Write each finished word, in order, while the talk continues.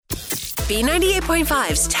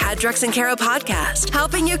B98.5's Tad, Drex, and Kara podcast,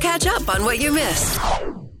 helping you catch up on what you missed.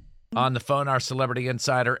 On the phone, our celebrity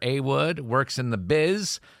insider, A. Wood, works in the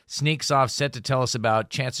biz, sneaks off set to tell us about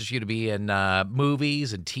chances for you to be in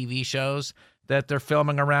movies and TV shows that they're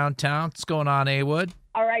filming around town. What's going on, A. Wood?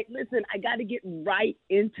 All right, listen, I got to get right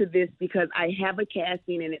into this because I have a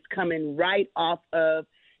casting and it's coming right off of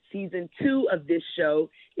season 2 of this show.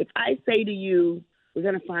 If I say to you, we're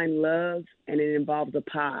going to find love and it involves a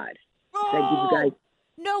pod. Oh, you guys...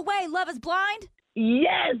 no way. Love is Blind?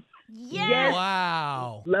 Yes. Yes.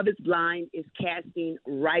 Wow. Love is Blind is casting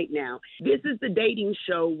right now. This is the dating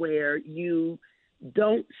show where you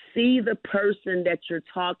don't see the person that you're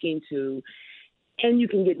talking to and you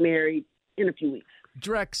can get married in a few weeks.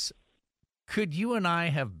 Drex, could you and I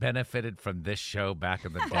have benefited from this show back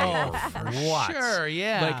in the day? Oh, for for what? sure,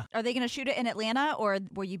 yeah. Are they going to shoot it in Atlanta, or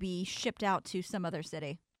will you be shipped out to some other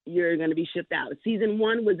city? You're going to be shipped out. Season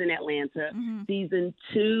 1 was in Atlanta. Mm-hmm. Season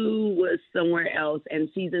 2 was somewhere else. And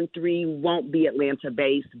season 3 won't be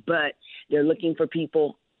Atlanta-based, but they're looking for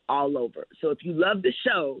people all over. So if you love the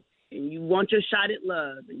show and you want your shot at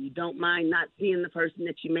love and you don't mind not seeing the person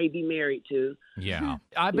that you may be married to. Yeah.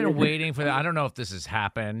 I've been waiting for that. I don't know if this has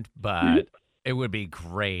happened, but it would be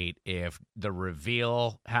great if the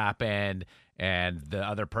reveal happened and the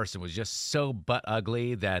other person was just so butt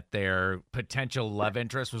ugly that their potential love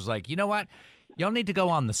interest was like, you know what? Y'all need to go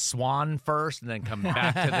on the Swan first and then come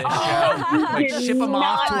back to this show. Like, ship them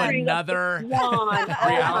off to another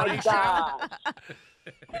reality show.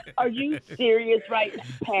 Are you serious right now,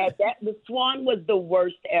 Pat? The Swan was the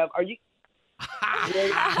worst ever. Are you?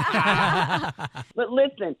 But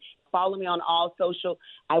listen, follow me on all social.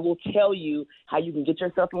 I will tell you how you can get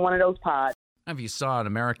yourself in one of those pods. If you saw an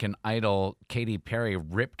American Idol, Katy Perry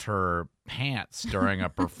ripped her pants during a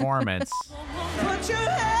performance. Put your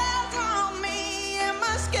hands on me and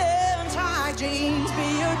my skin-tight jeans.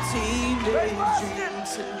 Be your team daydream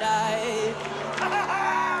tonight.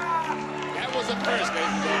 That was a first, baby.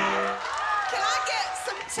 Can I get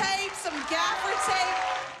some tape, some gaffer tape?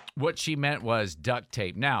 What she meant was duct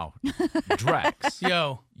tape. Now, Drex,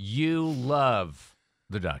 Yo. you love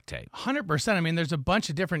the duct tape. 100%. I mean, there's a bunch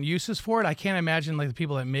of different uses for it. I can't imagine like the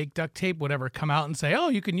people that make duct tape would ever come out and say, oh,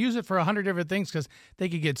 you can use it for 100 different things because they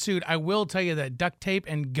could get sued. I will tell you that duct tape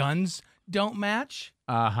and guns don't match.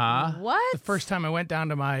 Uh-huh. What? The first time I went down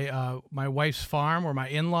to my wife's farm where my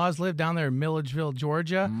in-laws lived down there in Milledgeville,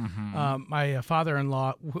 Georgia, my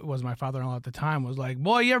father-in-law, who was my father-in-law at the time, was like,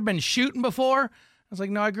 boy, you ever been shooting before? I was like,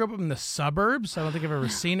 no, I grew up in the suburbs. I don't think I've ever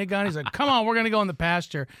seen a gun. He's like, come on, we're going to go in the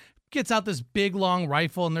pasture. Gets out this big, long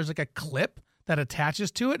rifle, and there's like a clip that attaches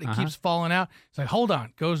to it. It keeps falling out. It's like, hold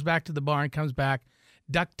on. Goes back to the barn, comes back,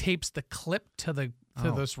 duct tapes the clip to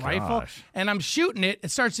this rifle, and I'm shooting it.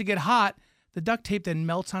 It starts to get hot. The duct tape then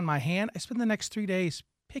melts on my hand. I spend the next 3 days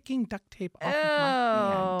picking duct tape off of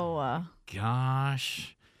my hand.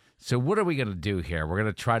 Gosh. So what are we going to do here? We're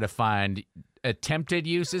going to try to find attempted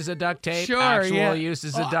uses of duct tape, actual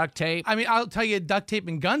uses of duct tape. I mean, I'll tell you, duct tape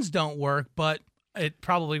and guns don't work, but it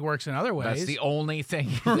probably works in other ways. That's the only thing.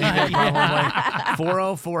 Right, probably.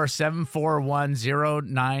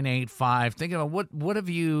 404-741-0985. Think about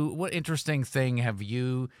what interesting thing have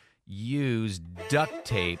you used duct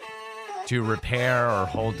tape to repair or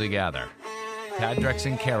hold together? Tad, Drex,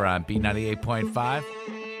 and Kara on B98.5.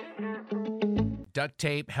 Duct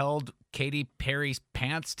tape held Katy Perry's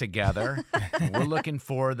pants together. We're looking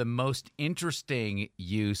for the most interesting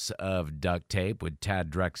use of duct tape with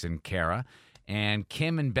Tad, Drex, and Kara. And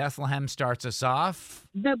Kim in Bethlehem starts us off.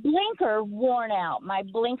 The blinker worn out. My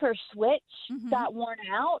blinker switch got worn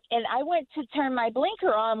out, and I went to turn my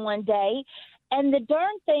blinker on one day, and the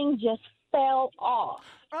darn thing just fell off.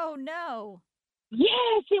 Oh, no.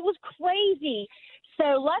 Yes, it was crazy.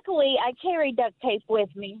 So luckily, I carry duct tape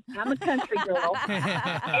with me. I'm a country girl.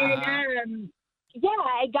 And yeah,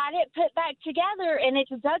 I got it put back together, and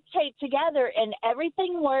it's duct taped together, and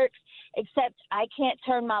everything works, except I can't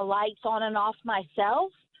turn my lights on and off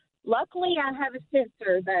myself. Luckily, I have a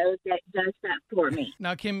sensor, though, that does that for me.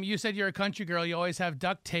 Now, Kim, you said you're a country girl. You always have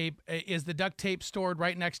duct tape. Is the duct tape stored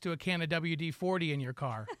right next to a can of WD-40 in your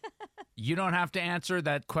car? You don't have to answer.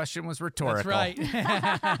 That question was rhetorical. That's right.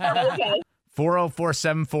 Okay.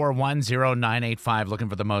 404-741-0985, looking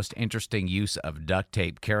for the most interesting use of duct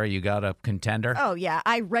tape. Kara, you got a contender? Oh, yeah.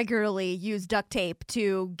 I regularly use duct tape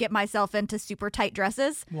to get myself into super tight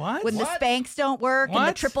dresses. What? When the Spanx don't work and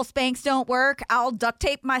the triple Spanx don't work, I'll duct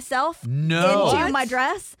tape myself into my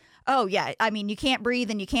dress. Oh, yeah. I mean, you can't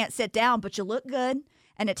breathe and you can't sit down, but you look good.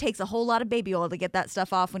 And it takes a whole lot of baby oil to get that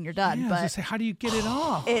stuff off when you're done. Yeah, but I was gonna say, how do you get it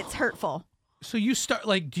off? It's hurtful. So you start,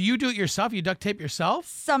 do you do it yourself? You duct tape yourself?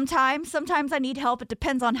 Sometimes I need help. It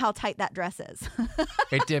depends on how tight that dress is.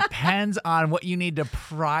 It depends on what you need to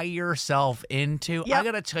pry yourself into. Yep. I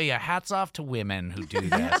got to tell you, hats off to women who do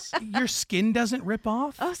this. Your skin doesn't rip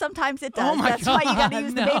off? Oh, sometimes it does. Oh my That's why you got to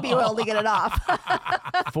use the baby oil to get it off.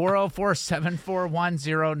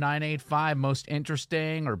 404-741-0985. Most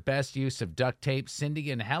interesting or best use of duct tape.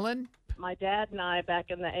 Cindy and Helen? My dad and I back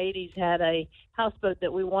in the 80s had a houseboat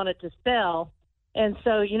that we wanted to sell. And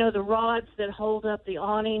so, the rods that hold up the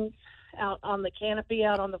awnings out on the canopy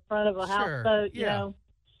out on the front of a houseboat, you know.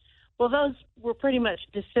 Well, those were pretty much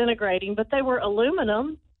disintegrating, but they were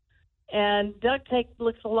aluminum. And duct tape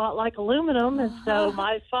looks a lot like aluminum. And so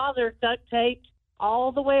my father duct taped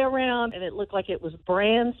all the way around, and it looked like it was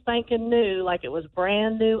brand spanking new, like it was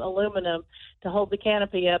brand new aluminum to hold the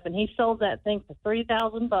canopy up. And he sold that thing for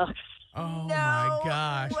 $3,000. Oh, my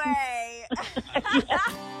gosh. Way.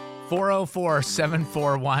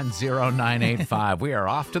 404-741-0985. We are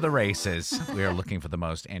off to the races. We are looking for the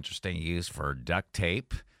most interesting use for duct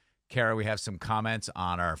tape. Kara, we have some comments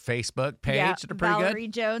on our Facebook page that are pretty Valerie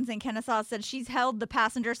good. Jones in Kennesaw said she's held the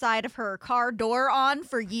passenger side of her car door on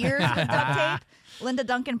for years with duct tape. Linda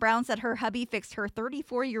Duncan Brown said her hubby fixed her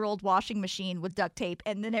 34-year-old washing machine with duct tape,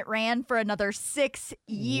 and then it ran for another 6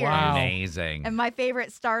 years. Wow. Amazing. And my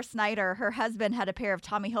favorite, Star Snyder, her husband had a pair of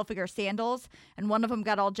Tommy Hilfiger sandals, and one of them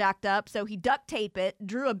got all jacked up, so he duct taped it,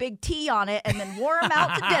 drew a big T on it, and then wore them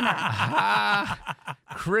out to dinner.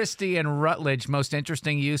 Christy and Rutledge, most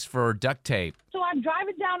interesting use for duct tape. So I'm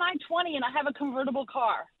driving down I-20 and I have a convertible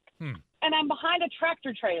car. And I'm behind a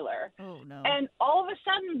tractor trailer. Oh, no. And all of a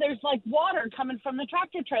sudden there's like water coming from the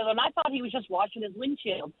tractor trailer. And I thought he was just washing his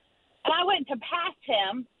windshield. And I went to pass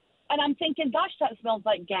him and I'm thinking, gosh, that smells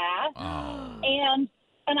like gas. Oh. And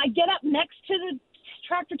I get up next to the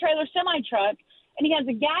tractor trailer semi-truck and he has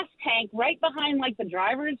a gas tank right behind like the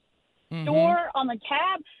driver's door on the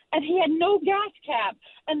cab, and he had no gas cap,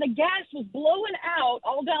 and the gas was blowing out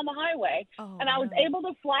all down the highway. And I was able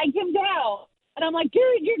to flag him down, and I'm like, dude,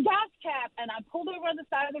 your gas cap. And I pulled over on the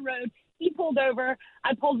side of the road. He pulled over.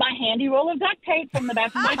 I pulled my handy roll of duct tape from the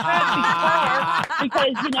back of my truck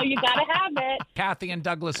because you got to have it. Kathy in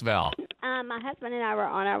Douglasville. My husband and I were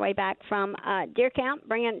on our way back from deer camp,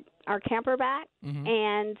 bringing our camper back,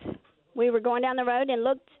 and we were going down the road and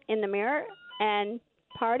looked in the mirror, and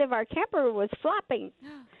part of our camper was flopping.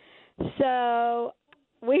 So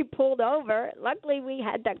we pulled over. Luckily, we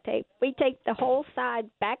had duct tape. We taped the whole side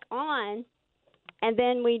back on, and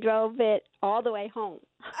then we drove it all the way home.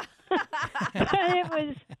 But it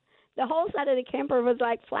was the whole side of the camper was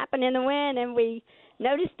like flapping in the wind, and we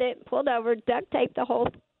noticed it, pulled over, duct taped the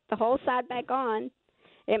whole side back on.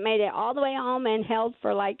 It made it all the way home and held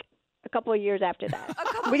for like a couple of years after that.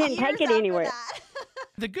 We didn't take it anywhere.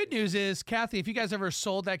 The good news is, Kathy, if you guys ever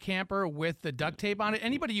sold that camper with the duct tape on it,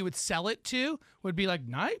 anybody you would sell it to would be like,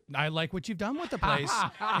 I like what you've done with the place.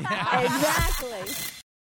 Exactly.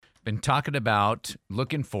 Been talking about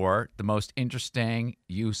looking for the most interesting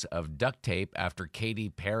use of duct tape after Katy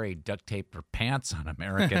Perry duct taped her pants on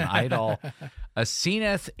American Idol.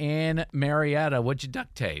 Aseneth in Marietta, what'd you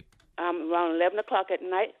duct tape? Around 11 o'clock at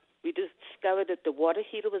night, we discovered that the water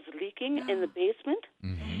heater was leaking in the basement,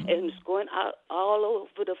 and it was going out all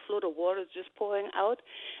over the floor. The water was just pouring out,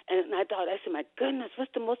 and I said, my goodness,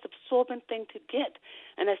 what's the most absorbent thing to get?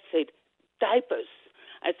 And I said, diapers.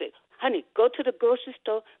 I said, honey, go to the grocery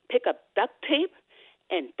store, pick up duct tape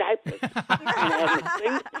and diapers.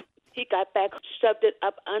 He got back, shoved it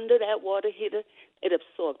up under that water heater. It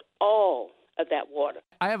absorbed all of that water.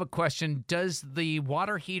 I have a question. Does the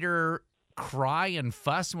water heater cry and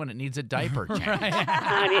fuss when it needs a diaper change?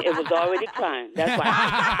 Honey, it was already crying. That's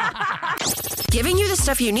why. Giving you the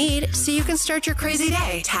stuff you need so you can start your crazy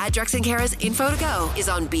day. Tad, Drex, and Kara's Info to Go is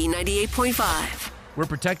on B98.5. We're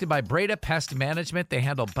protected by Breda Pest Management. They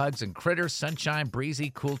handle bugs and critters. Sunshine, breezy,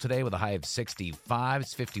 cool today with a high of 65.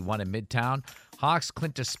 It's 51 in Midtown. Hawks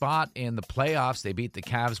clinched a spot in the playoffs. They beat the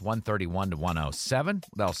Cavs 131-107.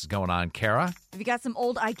 What else is going on, Kara? If you got some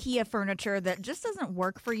old IKEA furniture that just doesn't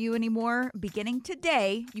work for you anymore, beginning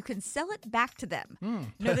today, you can sell it back to them.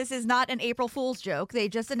 No, this is not an April Fool's joke. They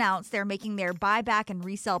just announced they're making their buyback and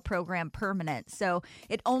resell program permanent. So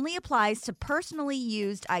it only applies to personally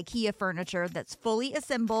used IKEA furniture that's fully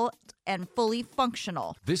assembled and fully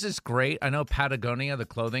functional. This is great. I know Patagonia, the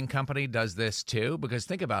clothing company, does this too, because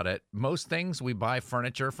think about it. Most things we buy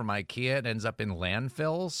furniture from IKEA, it ends up in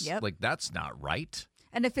landfills. Yep. Like, that's not right.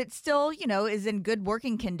 And if it still, is in good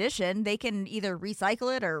working condition, they can either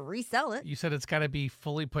recycle it or resell it. You said it's got to be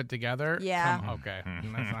fully put together? Yeah. Okay.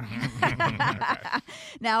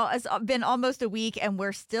 Now, it's been almost a week, and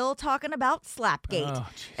we're still talking about Slapgate. Oh,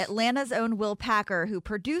 Atlanta's own Will Packer, who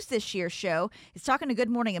produced this year's show, is talking to Good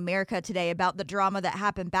Morning America today about the drama that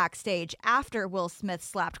happened backstage after Will Smith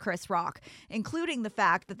slapped Chris Rock, including the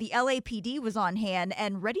fact that the LAPD was on hand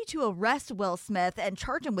and ready to arrest Will Smith and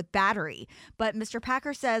charge him with battery. But Mr.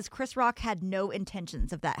 Packer says Chris Rock had no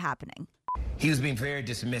intentions of that happening. He was being very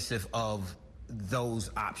dismissive of those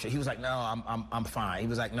options. He was like, no, I'm fine. He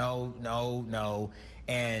was like, no.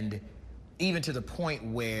 And even to the point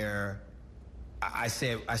where I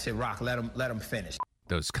said, Rock, let him finish.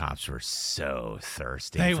 Those cops were so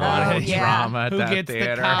thirsty They for wanted drama at Who that gets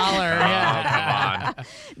theater. the collar? Oh, come on.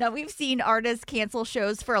 Now, we've seen artists cancel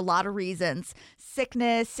shows for a lot of reasons.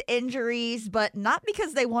 Sickness, injuries, but not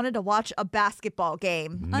because they wanted to watch a basketball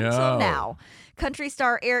game. No. Until now. Country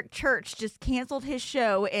star Eric Church just canceled his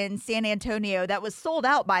show in San Antonio that was sold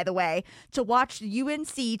out, by the way, to watch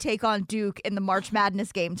UNC take on Duke in the March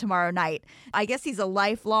Madness game tomorrow night. I guess he's a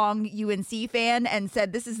lifelong UNC fan and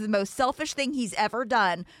said this is the most selfish thing he's ever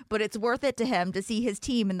done, but it's worth it to him to see his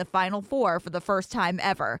team in the Final Four for the first time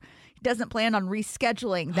ever. Doesn't plan on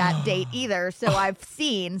rescheduling that date either, so I've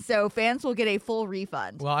seen. So fans will get a full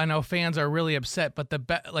refund. Well, I know fans are really upset, but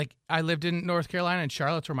I lived in North Carolina, in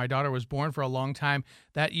Charlotte, where my daughter was born for a long time.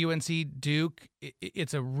 That UNC Duke,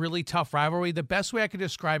 it's a really tough rivalry. The best way I could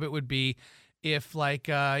describe it would be if,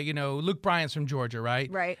 Luke Bryan's from Georgia, right?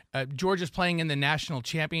 Right. Georgia's playing in the national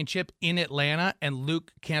championship in Atlanta, and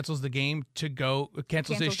Luke cancels his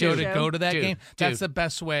show to go to that game. That's the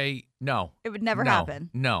best way. No. It would never happen.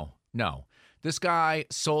 No. This guy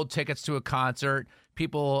sold tickets to a concert.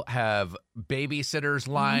 People have babysitters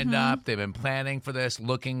lined up. They've been planning for this,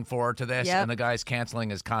 looking forward to this. Yep. And the guy's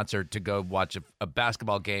canceling his concert to go watch a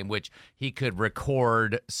basketball game, which he could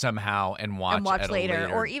record somehow and watch later.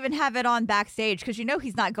 Or even have it on backstage, because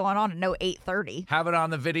he's not going on at 8:30. Have it on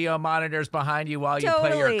the video monitors behind you while you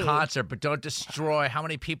play your concert, but don't destroy how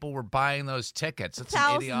many people were buying those tickets. It's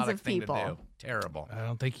an idiotic thing to do. Terrible. I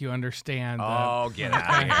don't think you understand. Oh, get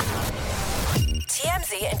out of here.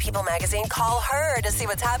 TMZ and People Magazine call her to see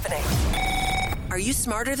what's happening. Are You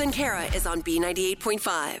Smarter Than Kara is on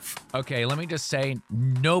B98.5. Okay, let me just say,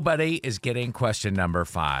 nobody is getting question number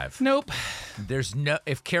 5. Nope.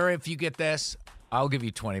 If you get this, I'll give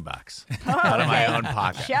you $20 out of my own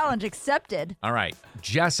pocket. Challenge accepted. All right,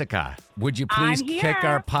 Jessica, would you please kick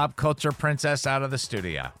our pop culture princess out of the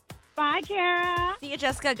studio? Bye, Kara. See you,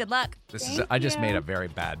 Jessica. Good luck. I just made a very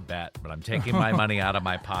bad bet, but I'm taking my money out of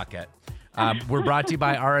my pocket. We're brought to you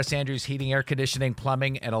by R.S. Andrews Heating, Air Conditioning,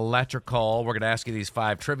 Plumbing, and Electrical. We're going to ask you these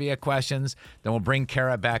 5 trivia questions. Then we'll bring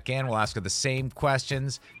Kara back in. We'll ask her the same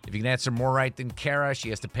questions. If you can answer more right than Kara, she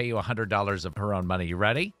has to pay you $100 of her own money. You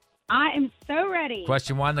ready? I am so ready.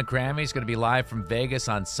 Question 1, the Grammys going to be live from Vegas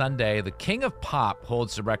on Sunday. The King of Pop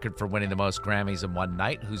holds the record for winning the most Grammys in one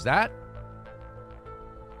night. Who's that?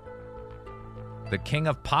 The King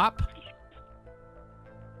of Pop?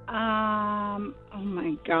 Oh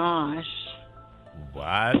my gosh.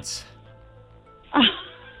 What?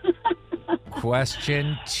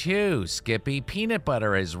 Question 2. Skippy Peanut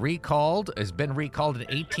Butter has been recalled in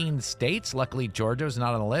 18 states. Luckily, Georgia's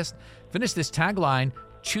not on the list. Finish this tagline.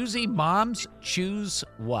 Choosy moms choose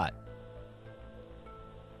what?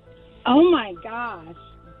 Oh my gosh.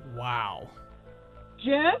 Wow.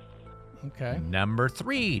 Jeff? Okay. Number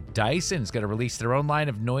 3. Dyson's going to release their own line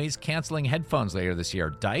of noise-canceling headphones later this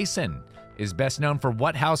year. Dyson is best known for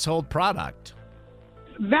what household product?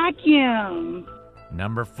 Vacuum.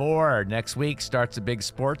 Number 4. Next week starts a big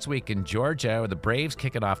sports week in Georgia with the Braves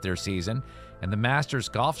kicking off their season and the Masters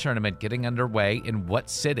golf tournament getting underway in what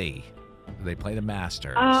city? They play the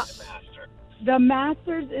Masters. The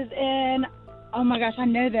Masters is in, oh my gosh, I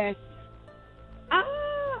know this.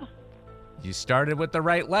 You started with the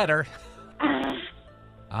right letter.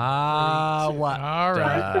 What? All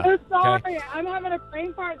right. I'm so sorry. Okay. I'm having a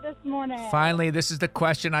brain fart this morning. Finally, this is the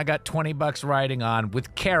question I got $20 writing on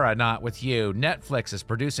with Kara, not with you. Netflix is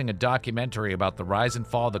producing a documentary about the rise and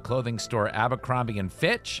fall of the clothing store Abercrombie &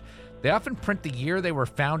 Fitch. They often print the year they were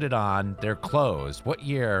founded on their clothes. What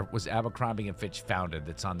year was Abercrombie & Fitch founded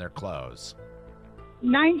that's on their clothes?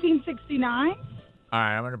 1969. All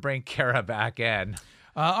right, I'm going to bring Kara back in.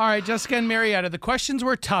 All right, Jessica and Marietta, the questions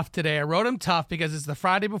were tough today. I wrote them tough because it's the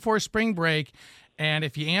Friday before spring break, and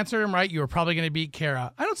if you answer them right, you are probably going to beat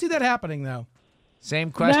Kara. I don't see that happening, though.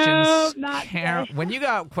 Same questions. No, not Kara. When you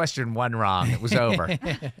got question 1 wrong, it was over.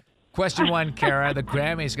 Question 1, Kara. The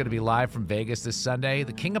Grammy is going to be live from Vegas this Sunday.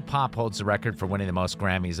 The King of Pop holds the record for winning the most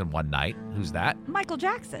Grammys in one night. Who's that? Michael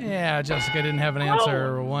Jackson. Yeah, Jessica didn't have an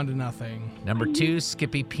answer. 1-0. Number 2,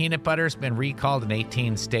 Skippy Peanut Butter's been recalled in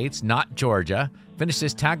 18 states, not Georgia. Finish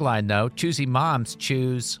this tagline, though. Choosy moms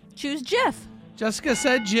choose Jif. Jessica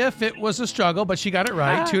said Jif. It was a struggle, but she got it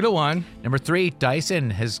right. 2-1. Number 3, Dyson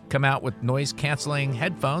has come out with noise-canceling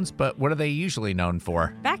headphones, but what are they usually known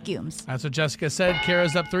for? Vacuums. That's what Jessica said.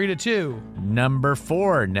 Kara's up 3-2. Number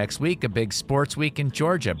 4, next week, a big sports week in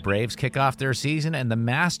Georgia. Braves kick off their season, and the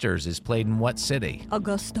Masters is played in what city?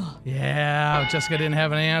 Augusta. Yeah, Jessica didn't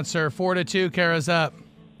have an answer. 4-2. Kara's up.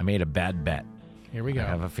 I made a bad bet. Here we go. I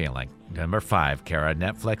have a feeling. Number 5, Kara.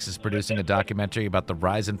 Netflix is producing a documentary about the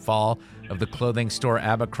rise and fall of the clothing store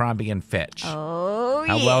Abercrombie & Fitch. Oh,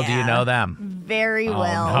 How well do you know them? Very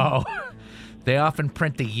well. Oh, no. They often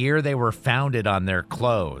print the year they were founded on their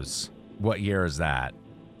clothes. What year is that?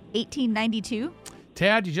 1892.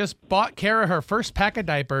 Tad, you just bought Kara her first pack of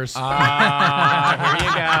diapers. Here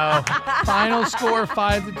you go. Final score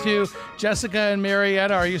 5-2. Jessica and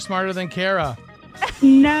Marietta, are you smarter than Kara?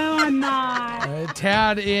 No, I'm not.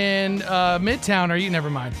 Tad in Midtown, are you?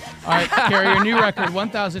 Never mind. All right, Kara, your new record,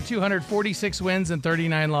 1,246 wins and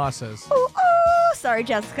 39 losses. Oh, sorry,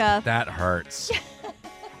 Jessica. That hurts.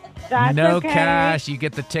 That's no okay. cash. You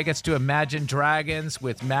get the tickets to Imagine Dragons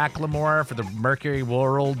with Macklemore for the Mercury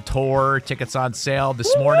World Tour. Tickets on sale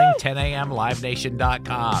this morning, 10 a.m.,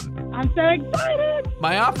 livenation.com. I'm so excited.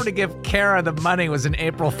 My offer to give Kara the money was an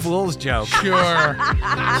April Fool's joke. Sure.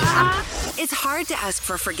 It's hard to ask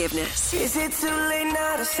for forgiveness. Is it too late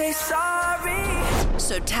now to say sorry?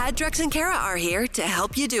 So Tad, Drex, and Kara are here to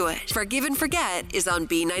help you do it. Forgive and Forget is on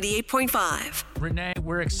B98.5. Renee,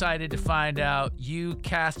 we're excited to find out you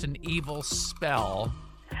cast an evil spell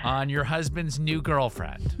on your husband's new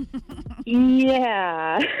girlfriend.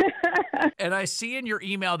 Yeah. And I see in your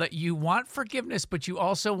email that you want forgiveness, but you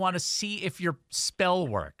also want to see if your spell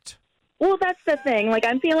worked. Well, that's the thing. Like,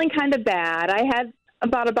 I'm feeling kind of bad. I had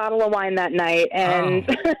about a bottle of wine that night, and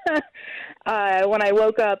when I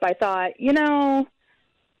woke up, I thought,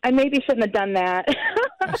 I maybe shouldn't have done that.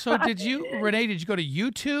 So Renee, did you go to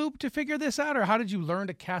YouTube to figure this out, or how did you learn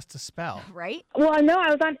to cast a spell? Right? Well, no, I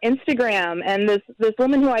was on Instagram, and this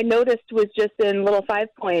woman who I noticed was just in little 5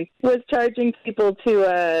 points was charging people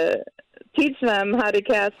to teach them how to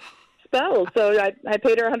cast spells. So I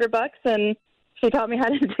paid her $100, and she taught me how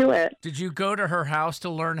to do it. Did you go to her house to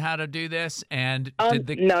learn how to do this? And did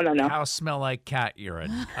the no. house smell like cat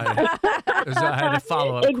urine? I had a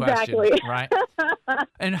follow-up Exactly. question, right?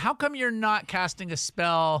 And how come you're not casting a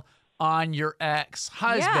spell on your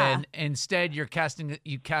ex-husband? Yeah. Instead, you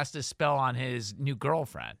cast a spell on his new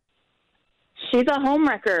girlfriend. She's a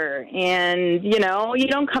homewrecker, and, you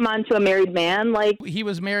don't come on to a married man. Like, He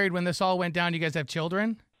was married when this all went down. You guys have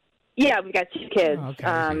children? yeah, we've got 2 kids. Oh,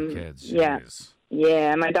 okay. 2 kids. Yeah. Jeez.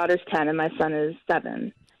 Yeah, my daughter's 10 and my son is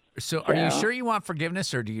 7. So are you sure you want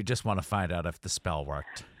forgiveness, or do you just want to find out if the spell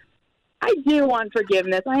worked? I do want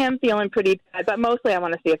forgiveness. I am feeling pretty bad, but mostly I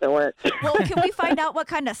want to see if it works. Well, can we find out what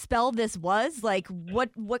kind of spell this was? Like,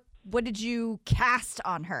 what did you cast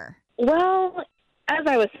on her? Well, as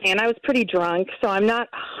I was saying, I was pretty drunk, so I'm not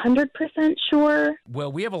 100% sure.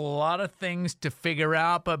 Well, we have a lot of things to figure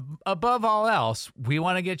out, but above all else, we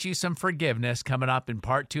want to get you some forgiveness coming up in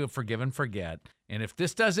part 2 of Forgive and Forget. And if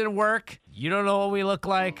this doesn't work, you don't know what we look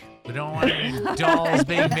like. We don't want any dolls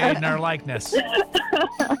being made in our likeness.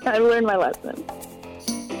 I learned my lesson.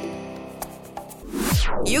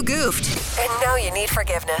 You goofed, and now you need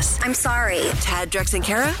forgiveness. I'm sorry. Tad, Drex, and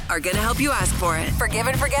Kara are going to help you ask for it. Forgive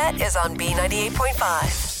and Forget is on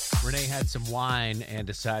B98.5. Renee had some wine and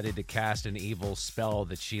decided to cast an evil spell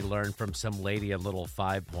that she learned from some lady at Little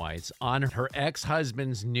 5 Points on her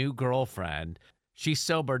ex-husband's new girlfriend. She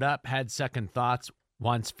sobered up, had second thoughts,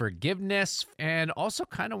 wants forgiveness, and also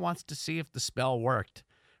kind of wants to see if the spell worked.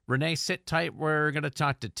 Renee, sit tight. We're going to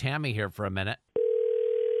talk to Tammy here for a minute.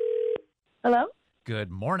 Hello?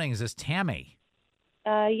 Good morning. Is this Tammy?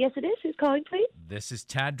 Yes, it is. Who's calling, please? This is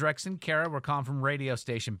Tad, Drex, and Kara. We're calling from radio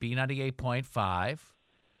station B98.5.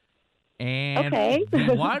 And Okay. we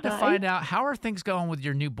wanted to Hi. find out, how are things going with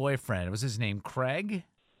your new boyfriend? Was his name Craig?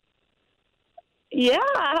 Yeah,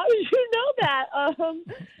 how did you know that?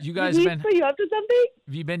 You guys did he been put you up to something?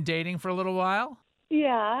 have you been dating for a little while?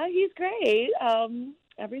 Yeah, he's great.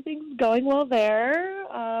 Everything's going well there.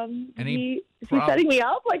 Is he setting me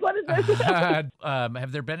up? Like, what is this?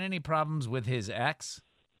 Have there been any problems with his ex?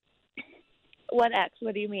 What ex?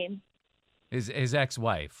 What do you mean? His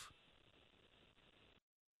ex-wife?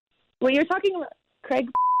 Well, you're talking about Craig.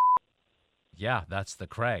 Yeah, that's the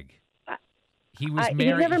Craig. He was married.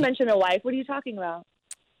 He never mentioned a wife. What are you talking about?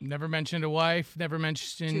 Never mentioned a wife. Never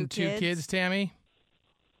mentioned two kids, Tammy.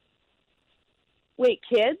 Wait,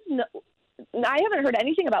 kids? No, I haven't heard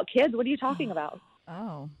anything about kids. What are you talking about?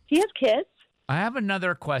 Oh. He has kids? I have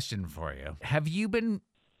another question for you. Have you been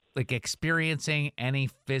experiencing any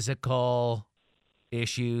physical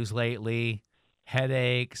issues lately?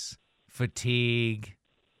 Headaches, fatigue?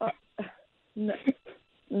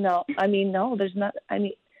 No. I mean, no, there's not. I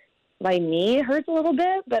mean, my knee hurts a little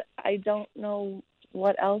bit, but I don't know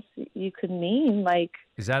what else you could mean. Like,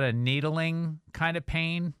 is that a needling kind of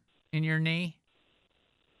pain in your knee?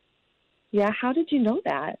 Yeah, how did you know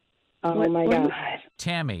that? Oh, my God.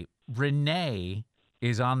 Tammy, Renee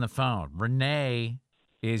is on the phone. Renee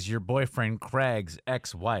is your boyfriend Craig's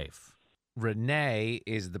ex-wife. Renee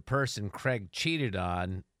is the person Craig cheated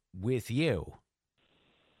on with you.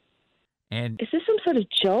 And is this some sort of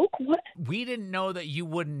joke? What? We didn't know that you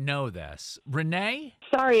wouldn't know this. Renee?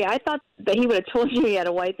 Sorry, I thought that he would have told you he had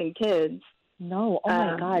a wife and kids. No. Oh,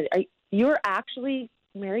 my God. You're actually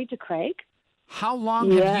married to Craig? How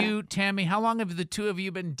long have you, Tammy, how long have the two of you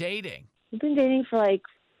been dating? We've been dating for like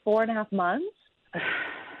 4.5 months.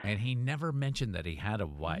 And he never mentioned that he had a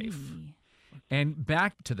wife. And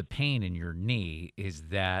back to the pain in your knee is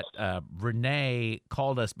that Renee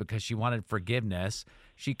called us because she wanted forgiveness.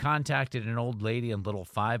 She contacted an old lady in Little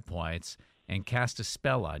 5 Points and cast a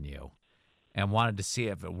spell on you and wanted to see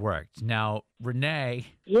if it worked. Now, Renee,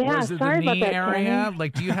 was it the knee area? Tammy.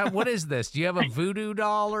 Like, do you have, what is this? Do you have a voodoo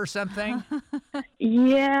doll or something?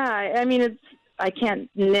 Yeah, I mean, I can't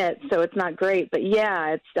knit, so it's not great. But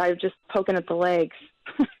yeah, I'm just poking at the legs.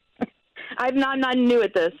 I'm not new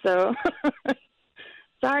at this, so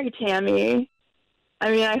sorry, Tammy.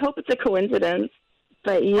 I mean, I hope it's a coincidence.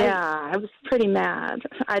 But yeah, I was pretty mad.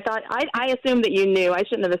 I assumed that you knew. I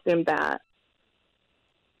shouldn't have assumed that.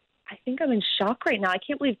 I think I'm in shock right now. I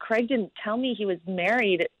can't believe Craig didn't tell me he was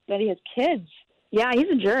married, that he has kids. Yeah, he's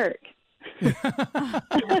a jerk.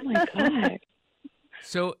 Oh, my God.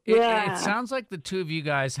 So it sounds like the two of you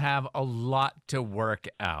guys have a lot to work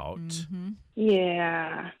out. Mm-hmm.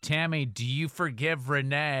 Yeah. Tammy, do you forgive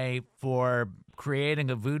Renee for creating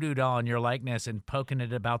a voodoo doll in your likeness and poking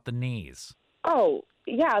it about the knees? Oh,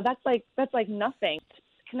 yeah, that's like nothing.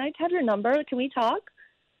 Can I have your number? Can we talk?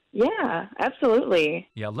 Yeah, absolutely.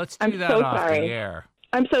 Yeah, let's do that off the air.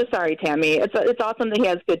 I'm so sorry, Tammy. It's awesome that he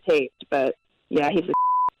has good taste, but yeah, he's a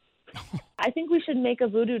I think we should make a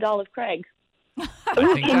voodoo doll of Craig.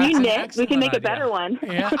 Can you knit? We can make a better one.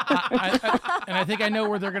 Yeah, and I think I know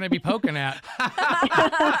where they're going to be poking at.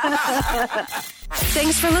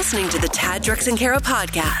 Thanks for listening to the Tad, Drex, and Kara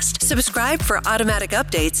podcast. Subscribe for automatic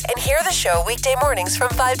updates and hear the show weekday mornings from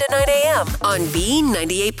 5 to 9 a.m. on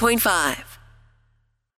B98.5.